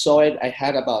 man. I saw it. I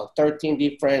had about 13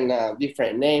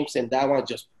 different names, and that one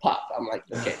just popped. I'm like,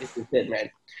 okay, this is it, man.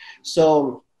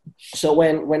 So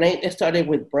when I started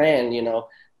with brand,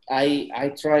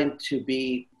 I tried to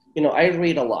be, I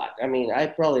read a lot. I mean, I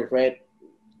probably read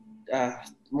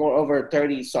more over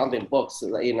 30 something books,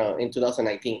 in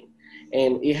 2019,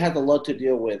 and it had a lot to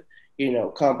do with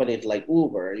companies like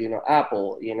Uber,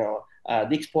 Apple,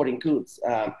 Dick's Sporting Goods.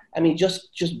 I mean, just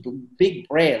big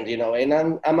brands,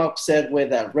 and I'm upset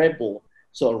with Red Bull.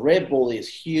 So Red Bull is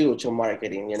huge on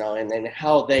marketing, and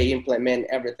how they implement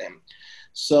everything.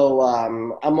 So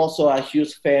I'm also a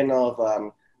huge fan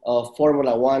of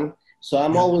Formula One. So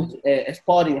I'm always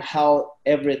spotting how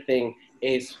everything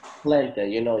is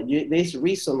planted. There's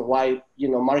reason why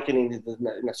marketing is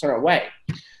in a certain way.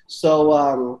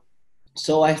 So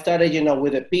so I started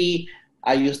with a P.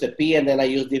 I use the P, and then I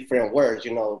use different words.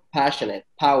 Passionate,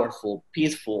 powerful,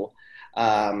 peaceful.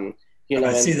 I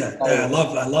see that. Yeah,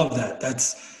 I love that.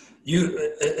 That's you.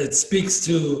 It speaks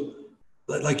to,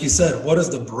 like you said, what does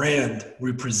the brand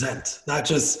represent? Not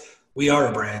just we are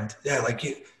a brand. Yeah,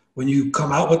 like when you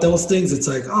come out with those things, it's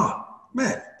like, oh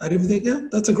man, I didn't think. Yeah,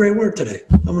 that's a great word today.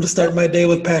 I'm going to start my day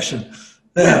with passion.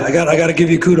 Yeah, I got to give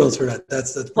you kudos for that.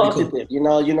 That's pretty positive.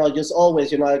 Cool. Just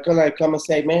always, I come and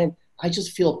say, man, I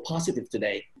just feel positive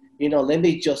today. Let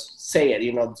me just say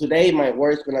it. Today my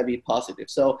word's gonna be positive.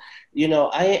 So,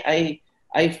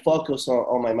 I focus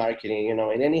on my marketing, and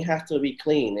then it has to be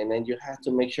clean, and then you have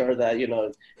to make sure that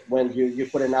when you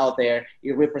put it out there,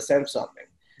 it represents something.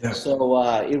 Yeah. So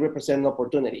it represents an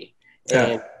opportunity.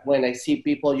 And when I see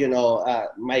people,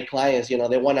 my clients,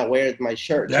 they want to wear my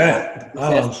shirt. Yeah.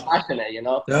 That's passionate, Yeah.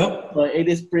 So it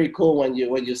is pretty cool when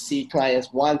you see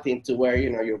clients wanting to wear,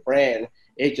 your brand.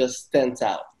 It just stands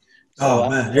out. So,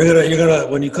 man, you're gonna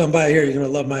when you come by here, you're gonna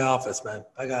love my office, man.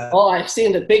 I've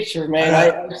seen the picture, man.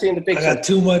 I've seen the picture. I got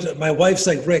too much. My wife's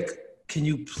like, Rick, can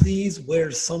you please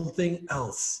wear something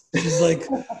else? She's like,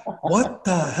 what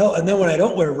the hell? And then when I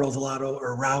don't wear Rosalato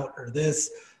or Route or this,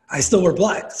 I still wear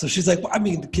black. So she's like, well, I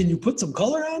mean, can you put some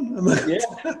color on? I'm like, yeah.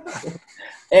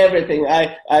 Everything.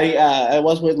 I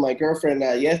was with my girlfriend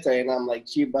yesterday, and I'm like,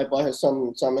 I bought her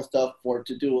some stuff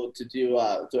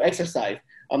to exercise.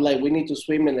 I'm like, we need to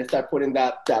swim and start putting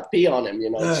that pee on him.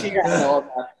 She got all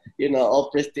that,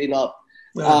 all pristine up.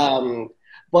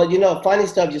 But funny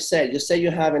stuff you said. You say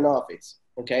you have an office,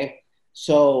 okay?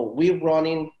 So we're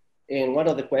running. And one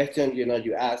of the questions,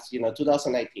 you asked,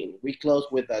 2019, we closed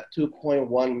with a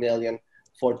 2.1 million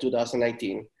for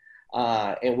 2019.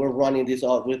 And we're running this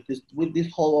out with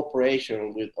this whole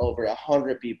operation with over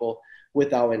 100 people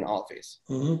without an office.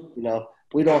 Mm-hmm.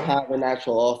 We don't have an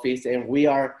actual office, and we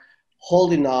are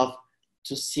holding off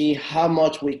to see how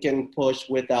much we can push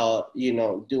without,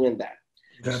 doing that.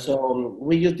 Okay. So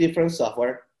we use different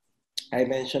software. I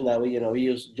mentioned that we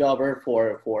use Jobber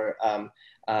for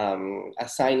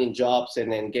assigning jobs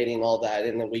and then getting all that,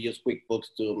 and then we use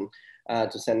QuickBooks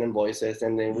to send invoices,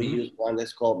 and then we use one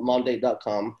that's called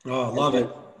Monday.com. Oh, I love it.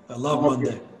 I love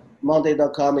Monday.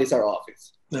 Monday.com is our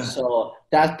office. Yeah. So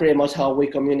that's pretty much how we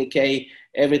communicate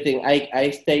everything. I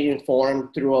stay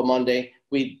informed through a Monday.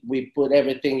 We put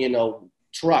everything,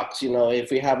 trucks, if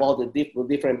we have all the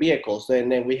different vehicles, and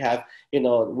then we have,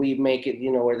 we make it,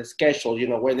 where the schedule,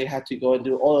 where they have to go and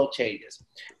do oil changes.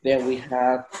 Then we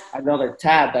have another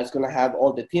tab that's going to have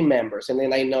all the team members. And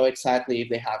then I know exactly if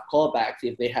they have callbacks,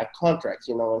 if they have contracts,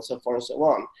 and so forth and so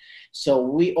on. So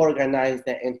we organize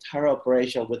the entire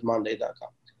operation with Monday.com.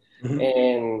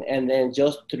 Mm-hmm. And then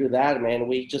just through that, man,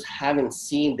 we just haven't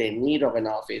seen the need of an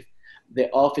office. The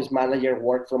office manager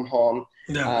work from home.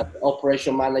 Yeah.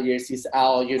 Operation managers is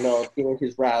out, doing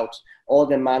his routes. All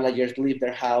the managers leave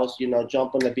their house,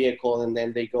 jump on the vehicle, and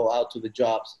then they go out to the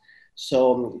jobs.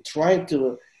 So trying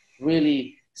to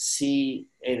really see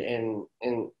and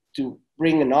to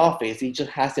bring an office, it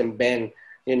just hasn't been,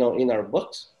 in our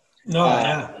books. No,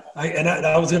 yeah.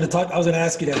 I was going to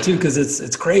ask you that too, because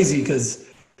it's crazy because,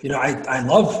 I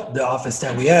love the office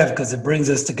that we have because it brings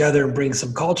us together and brings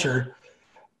some culture.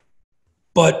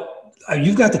 But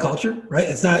you've got the culture, right?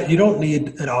 It's not, you don't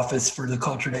need an office for the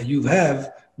culture that you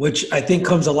have, which I think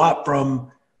comes a lot from,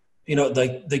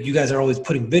 like you guys are always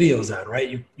putting videos on,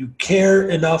 right? You care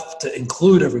enough to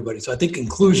include everybody. So I think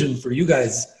inclusion for you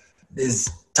guys is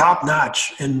top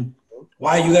notch, and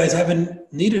why you guys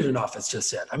haven't needed an office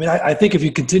just yet. I mean, I think if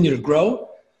you continue to grow,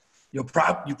 you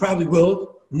probably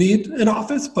will need an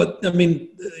office, but I mean,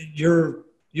 you're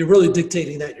really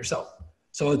dictating that yourself.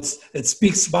 So it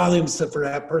speaks volumes for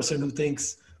that person who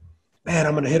thinks, man,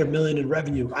 I'm going to hit $1 million in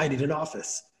revenue. I need an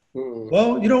office. Mm-hmm.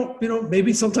 Well, you don't,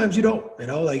 maybe sometimes you don't,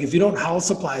 like if you don't house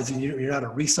supplies and you're not a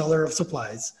reseller of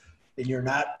supplies and you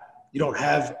don't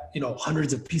have,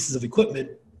 hundreds of pieces of equipment,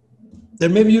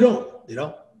 then maybe you don't,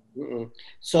 Mm-mm.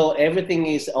 So everything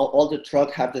is, all the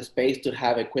truck have the space to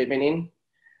have equipment in.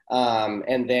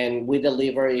 And then we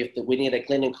deliver, if we need a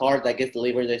cleaning cart that gets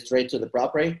delivered straight to the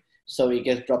property. So it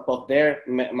gets dropped off there,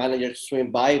 managers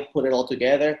swing by, put it all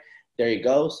together. There it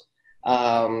goes.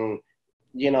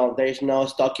 there's no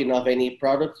stocking of any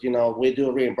product. We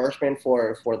do reimbursement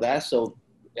for that. So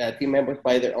team members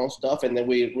buy their own stuff, and then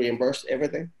we reimburse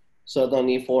everything. So no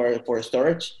need for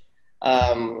storage.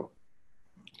 Um,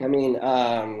 I mean,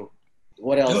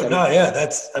 what else? No, yeah,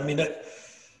 that's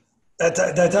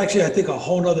actually, I think, a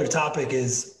whole nother topic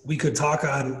is we could talk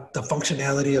on the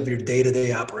functionality of your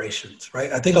day-to-day operations,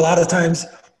 right? I think a lot of times,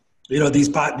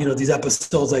 these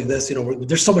episodes like this,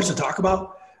 there's so much to talk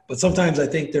about, but sometimes I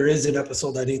think there is an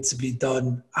episode that needs to be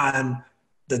done on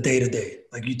the day-to-day.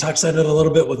 Like you touched on it a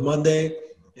little bit with Monday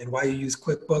and why you use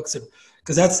QuickBooks, and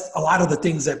because that's a lot of the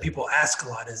things that people ask a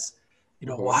lot is,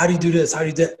 well, how do you do this? How do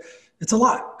you do it? It's a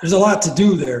lot. There's a lot to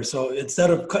do there. So instead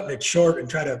of cutting it short and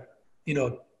try to,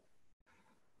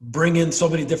 bring in so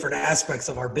many different aspects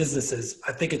of our businesses,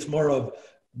 I think it's more of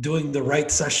doing the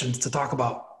right sessions to talk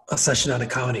about a session on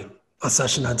accounting, a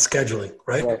session on scheduling,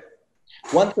 right?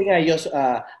 One thing I just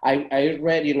I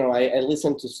read, I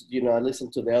listened to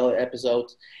the other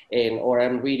episodes, or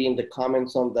I'm reading the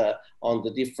comments on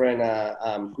the different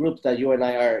groups that you and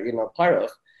I are part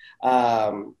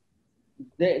of.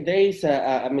 There is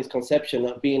a misconception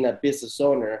of being a business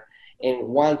owner and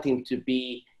wanting to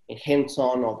be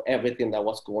hands-on of everything that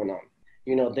was going on.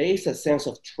 There is a sense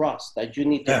of trust that you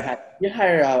need to have. You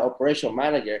hire an operational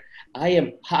manager. I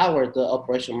empower the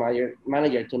operational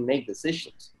manager to make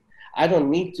decisions. I don't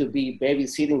need to be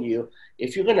babysitting you.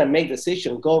 If you're going to make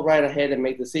decisions, go right ahead and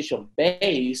make decisions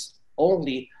based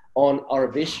only on our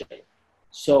vision.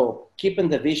 So keeping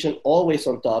the vision always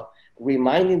on top,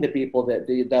 reminding the people that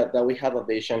we have a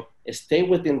vision, stay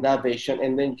within that vision,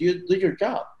 and then you do your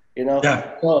job.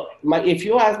 So if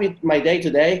you ask me my day to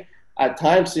day, at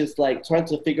times it's like trying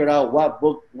to figure out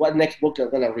what next book I'm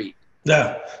gonna read.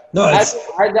 Yeah, no,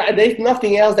 there's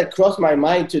nothing else that crossed my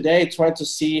mind today. Trying to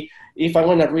see if I'm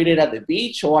gonna read it at the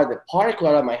beach or at the park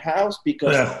or at my house,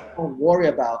 because I don't worry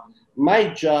about. My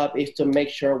job is to make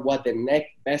sure what the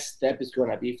next best step is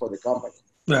gonna be for the company.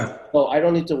 Yeah. So I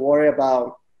don't need to worry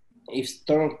about if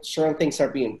certain things are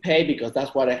being paid, because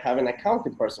that's what I have an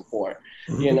accounting person for.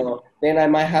 Mm-hmm. Then I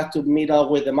might have to meet up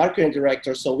with the marketing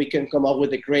director so we can come up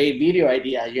with a great video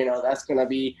idea. That's going to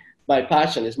be my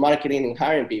passion, is marketing and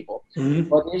hiring people. Mm-hmm.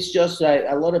 But it's just like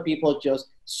a lot of people just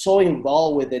so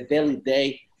involved with the daily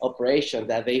day operation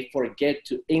that they forget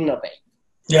to innovate.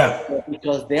 Yeah.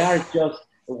 Because they are just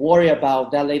worried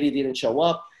about that lady didn't show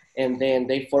up, and then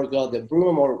they forgot the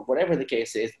broom or whatever the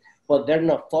case is, but they're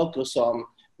not focused on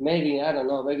maybe I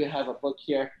have a book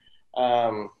here,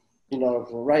 Ryan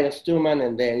Stewman,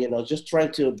 and then, just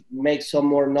trying to make some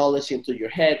more knowledge into your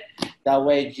head. That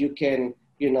way you can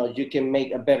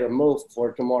make a better move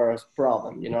for tomorrow's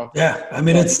problem, Yeah. I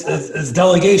mean, it's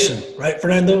delegation, right,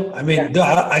 Fernando? I mean,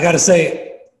 I got to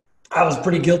say, I was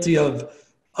pretty guilty of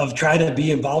trying to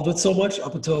be involved with so much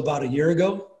up until about a year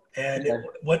ago. And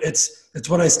it's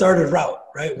when I started Route,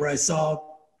 right, where I saw,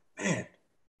 man,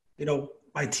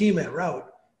 my team at Route,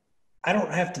 I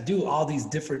don't have to do all these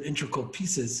different integral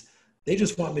pieces. They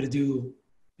just want me to do,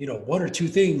 one or two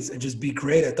things and just be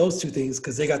great at those two things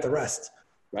because they got the rest.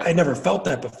 Right. I never felt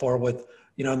that before with,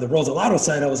 on the Rosalato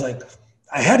side. I was like,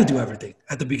 I had to do everything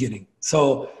at the beginning.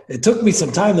 So it took me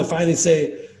some time to finally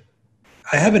say,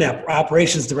 I have an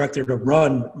operations director to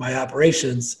run my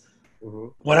operations. Mm-hmm.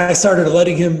 When I started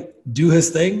letting him do his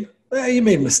thing, he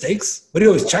made mistakes, but he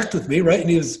always checked with me, right?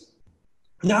 And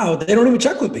now they don't even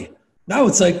check with me. Now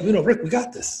it's like, Rick, we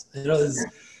got this.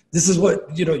 This is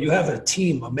what, you have a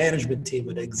team, a management team,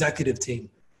 an executive team,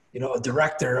 a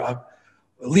director,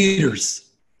 leaders.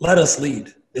 Let us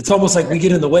lead. It's almost like we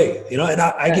get in the way, and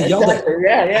I get yelled at.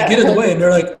 Yeah. I get in the way, and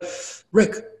they're like,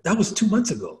 Rick, that was 2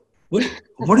 months ago. What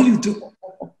are you doing?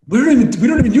 We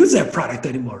don't even use that product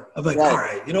anymore. I'm like, all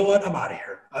right, you know what? I'm out of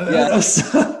here.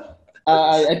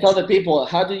 I tell the people,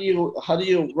 how do you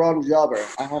run Jobber?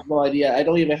 I have no idea. I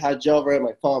don't even have Jobber on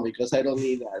my phone because I don't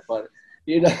need that. But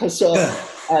so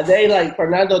they like,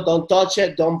 Fernando, don't touch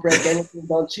it, don't break anything,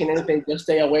 don't change anything, just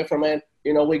stay away from it.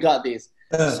 We got this.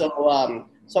 So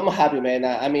I'm happy, man.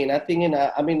 I mean, I think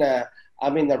I'm in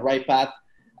the right path.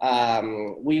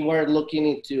 We were looking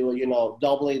into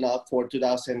doubling up for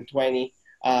 2020.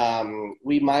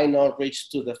 We might not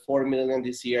reach to the 4 million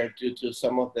this year due to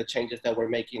some of the changes that we're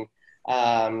making.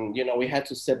 We had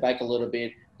to step back a little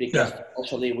bit because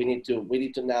actually we need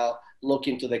to now look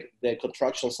into the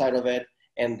construction side of it,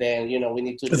 and then we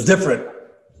need to. It's different.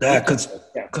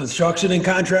 Construction and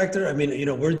contractor. I mean,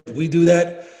 we do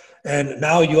that, and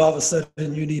now all of a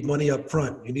sudden you need money up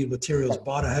front. You need materials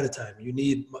bought ahead of time. You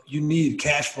need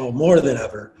cash flow more than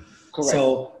ever. Correct.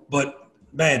 So, but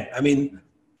man, I mean,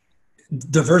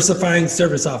 diversifying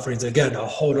service offerings, again, a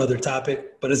whole other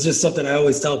topic, but it's just something I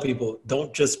always tell people: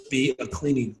 don't just be a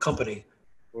cleaning company,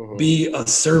 be a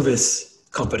service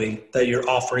company that you're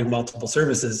offering multiple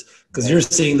services, because you're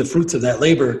seeing the fruits of that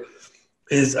labor.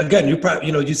 Is, again, you probably,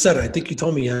 you said it, I think you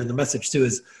told me in the message too,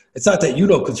 is it's not that you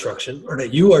know construction or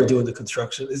that you are doing the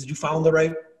construction, is you found the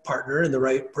right partner and the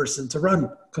right person to run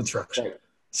construction. Right.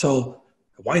 So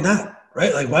why not,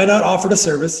 right? Like, why not offer the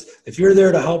service if you're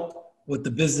there to help with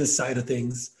the business side of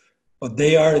things, but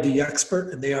they are the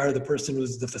expert and they are the person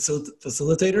who's the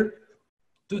facilitator?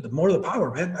 Dude, the more the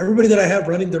power, man. Everybody that I have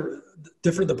running the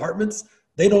different departments,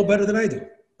 they know better than I do.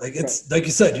 Like, it's like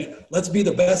you said, let's be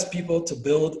the best people to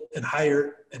build and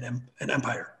hire an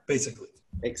empire, basically.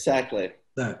 Exactly.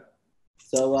 That.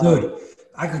 So, dude,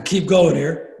 I could keep going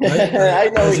here, right? I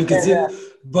know, as you can see.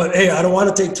 But hey, I don't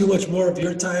want to take too much more of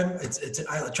your time.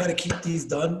 I try to keep these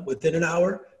done within an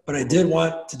hour, but I did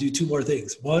want to do two more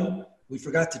things. One, we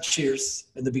forgot to cheers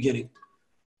in the beginning.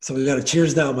 So we got to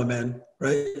cheers now, my man,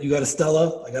 right? You got a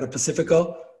Stella, I got a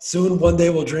Pacifico. Soon, one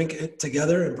day we'll drink it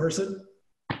together in person.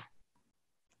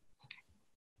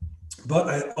 But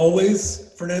I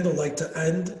always, Fernando, like to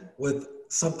end with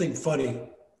something funny.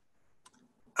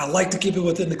 I like to keep it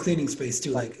within the cleaning space too.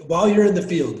 Like, while you're in the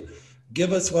field,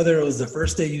 give us, whether it was the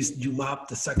first day you mopped,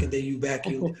 the second day you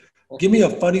vacuumed, give me a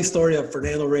funny story of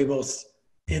Fernando Ramos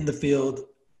in the field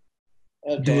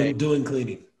doing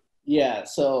cleaning. Yeah,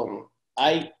 so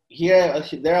there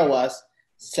I was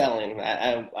selling.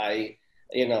 I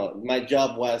my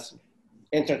job was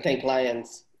entertain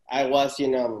clients. I was,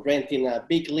 renting a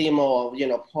big limo,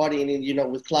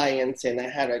 partying, with clients, and I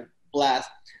had a blast.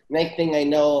 Next thing I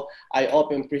know, I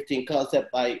opened Pristine Concept.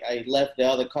 I left the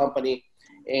other company,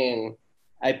 and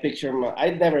I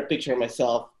never pictured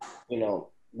myself,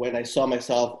 when I saw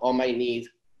myself on my knees,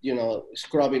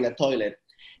 scrubbing a toilet.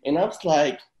 And I was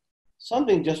like,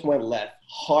 something just went left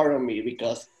hard on me,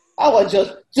 because I was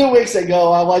just 2 weeks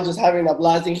ago, I was just having a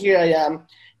blast, and here I am,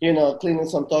 cleaning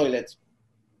some toilets.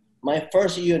 My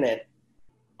first unit,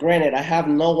 granted, I have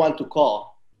no one to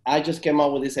call. I just came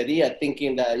up with this idea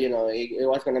thinking that, it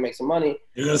was going to make some money.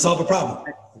 You're going to solve a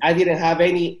problem. I didn't have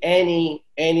anyone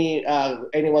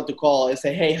to call and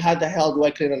say, hey, how the hell do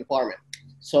I clean an apartment?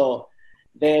 So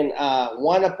then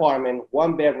one apartment,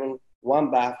 one bedroom, one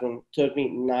bathroom took me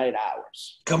 9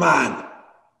 hours. Come on.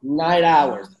 9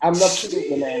 hours. I'm not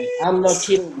kidding you, man. I'm not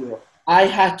kidding you. I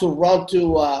had to run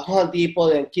to Home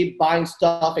Depot and keep buying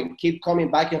stuff and keep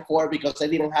coming back and forth because I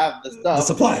didn't have the stuff. The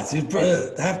supplies.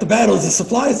 Half the battle is the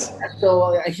supplies.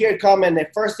 So here it come, and the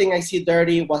first thing I see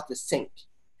dirty was the sink.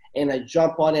 And I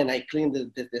jump on and I clean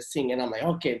the sink. And I'm like,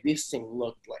 okay, this thing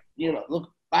looked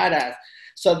badass.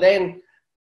 So then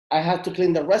I had to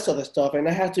clean the rest of the stuff, and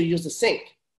I had to use the sink.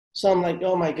 So I'm like,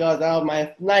 oh my God,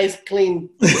 my nice clean.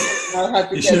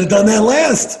 You should have done that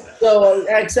last. So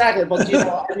exactly, but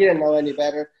I didn't know any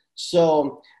better.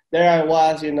 So there I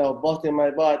was, busting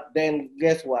my butt. Then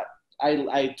guess what?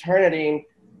 I turned it in.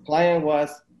 Client was,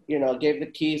 gave the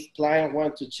keys. Client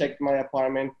wanted to check my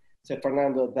apartment. Said,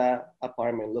 Fernando, that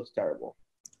apartment looks terrible.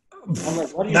 I'm like,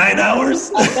 what do you 9 hours?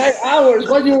 9 hours?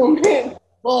 What do you mean?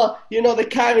 Well, the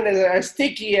cabinets are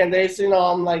sticky, and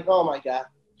I'm like, oh my God.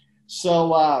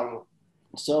 So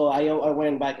I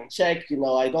went back and checked.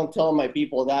 I don't tell my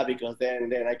people that, because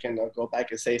then I can go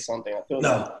back and say something. I feel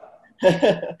no.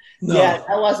 No. Yeah,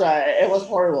 it was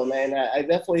horrible, man. I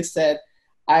definitely said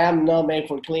I am not made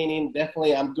for cleaning.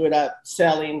 Definitely, I'm good at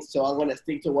selling, so I'm gonna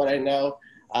stick to what I know.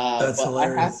 That's but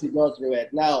hilarious. I have to go through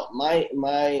it. Now, my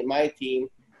team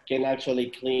can actually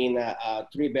clean a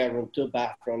 3-bedroom,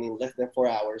 2-bathroom in less than 4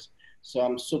 hours. So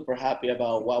I'm super happy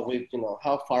about what we've,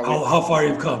 how far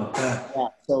you've come. Yeah.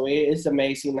 So it's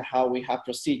amazing how we have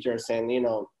procedures and,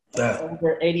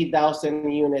 over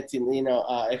 80,000 units in,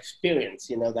 experience,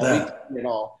 that we,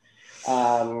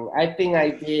 I think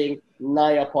I did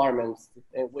 9 apartments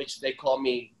in which they call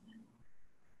me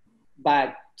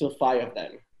back to 5 of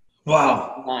them.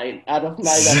 Wow. 9 out of 9.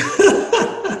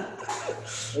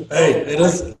 Hey, it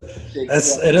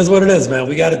is what it is, man.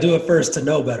 We got to do it first to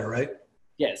know better, right?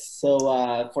 Yes.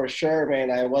 So for sure,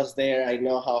 man, I was there. I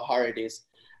know how hard it is.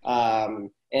 And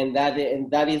that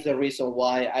is the reason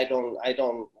why I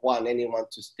don't want anyone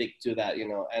to stick to that,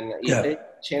 and if there's a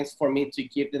chance for me to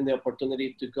give them the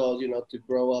opportunity to go, to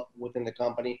grow up within the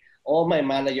company. All my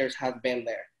managers have been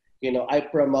there. I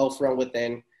promote from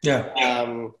within. Yeah.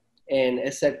 And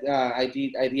except I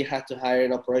did have to hire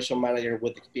an operation manager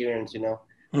with experience,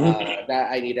 that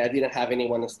I needed. I didn't have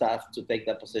anyone on staff to take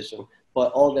that position.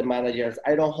 But all the managers,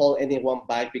 I don't hold anyone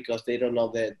back because they don't know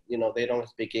that, they don't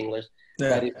speak English. Yeah.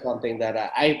 That is something that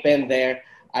I've been there.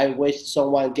 I wish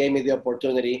someone gave me the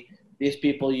opportunity These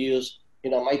people use,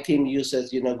 my team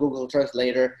uses, Google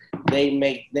Translator. They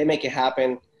make it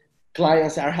happen.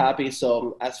 Clients are happy.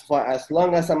 So as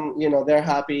long as they're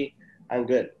happy, I'm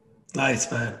good.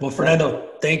 Nice, man. Well,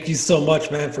 Fernando, thank you so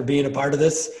much, man, for being a part of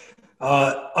this.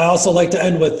 I also like to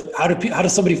end with how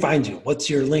does somebody find you? What's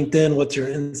your LinkedIn? What's your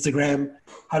Instagram?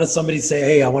 How does somebody say,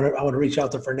 hey, I want to reach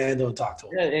out to Fernando and talk to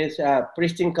him? Yeah, it's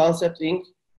Pristine Concept Inc.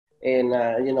 And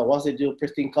once they do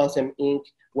Pristine Concept Inc.,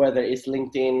 whether it's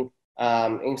LinkedIn,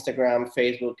 Instagram,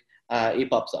 Facebook, it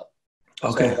pops up.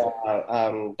 Okay. So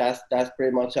that's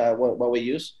pretty much what we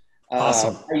use.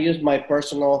 Awesome. I use my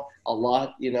personal a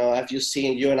lot. As you've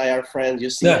seen, you and I are friends. You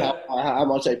see how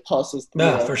much I post.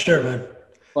 Yeah, for sure, man.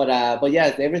 But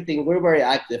yeah, everything. We're very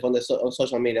active on on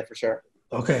social media for sure.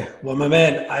 Okay. Well, my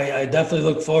man, I definitely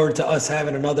look forward to us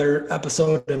having another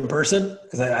episode in person,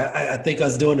 because I think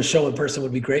us doing a show in person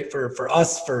would be great for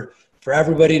us, for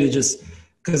everybody to just,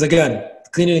 because again,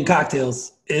 Cleaning and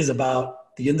Cocktails is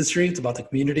about the industry. It's about the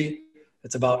community.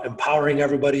 It's about empowering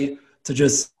everybody to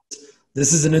just,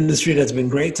 this is an industry that's been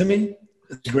great to me.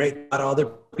 It's great to other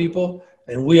people.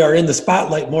 And we are in the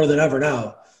spotlight more than ever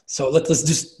now. So let's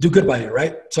just do good by it,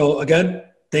 right? So again,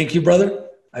 thank you, brother.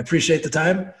 I appreciate the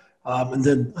time. And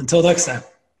then until next time.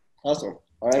 Awesome.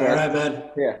 All right,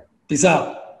 man. Yeah. Peace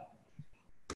out.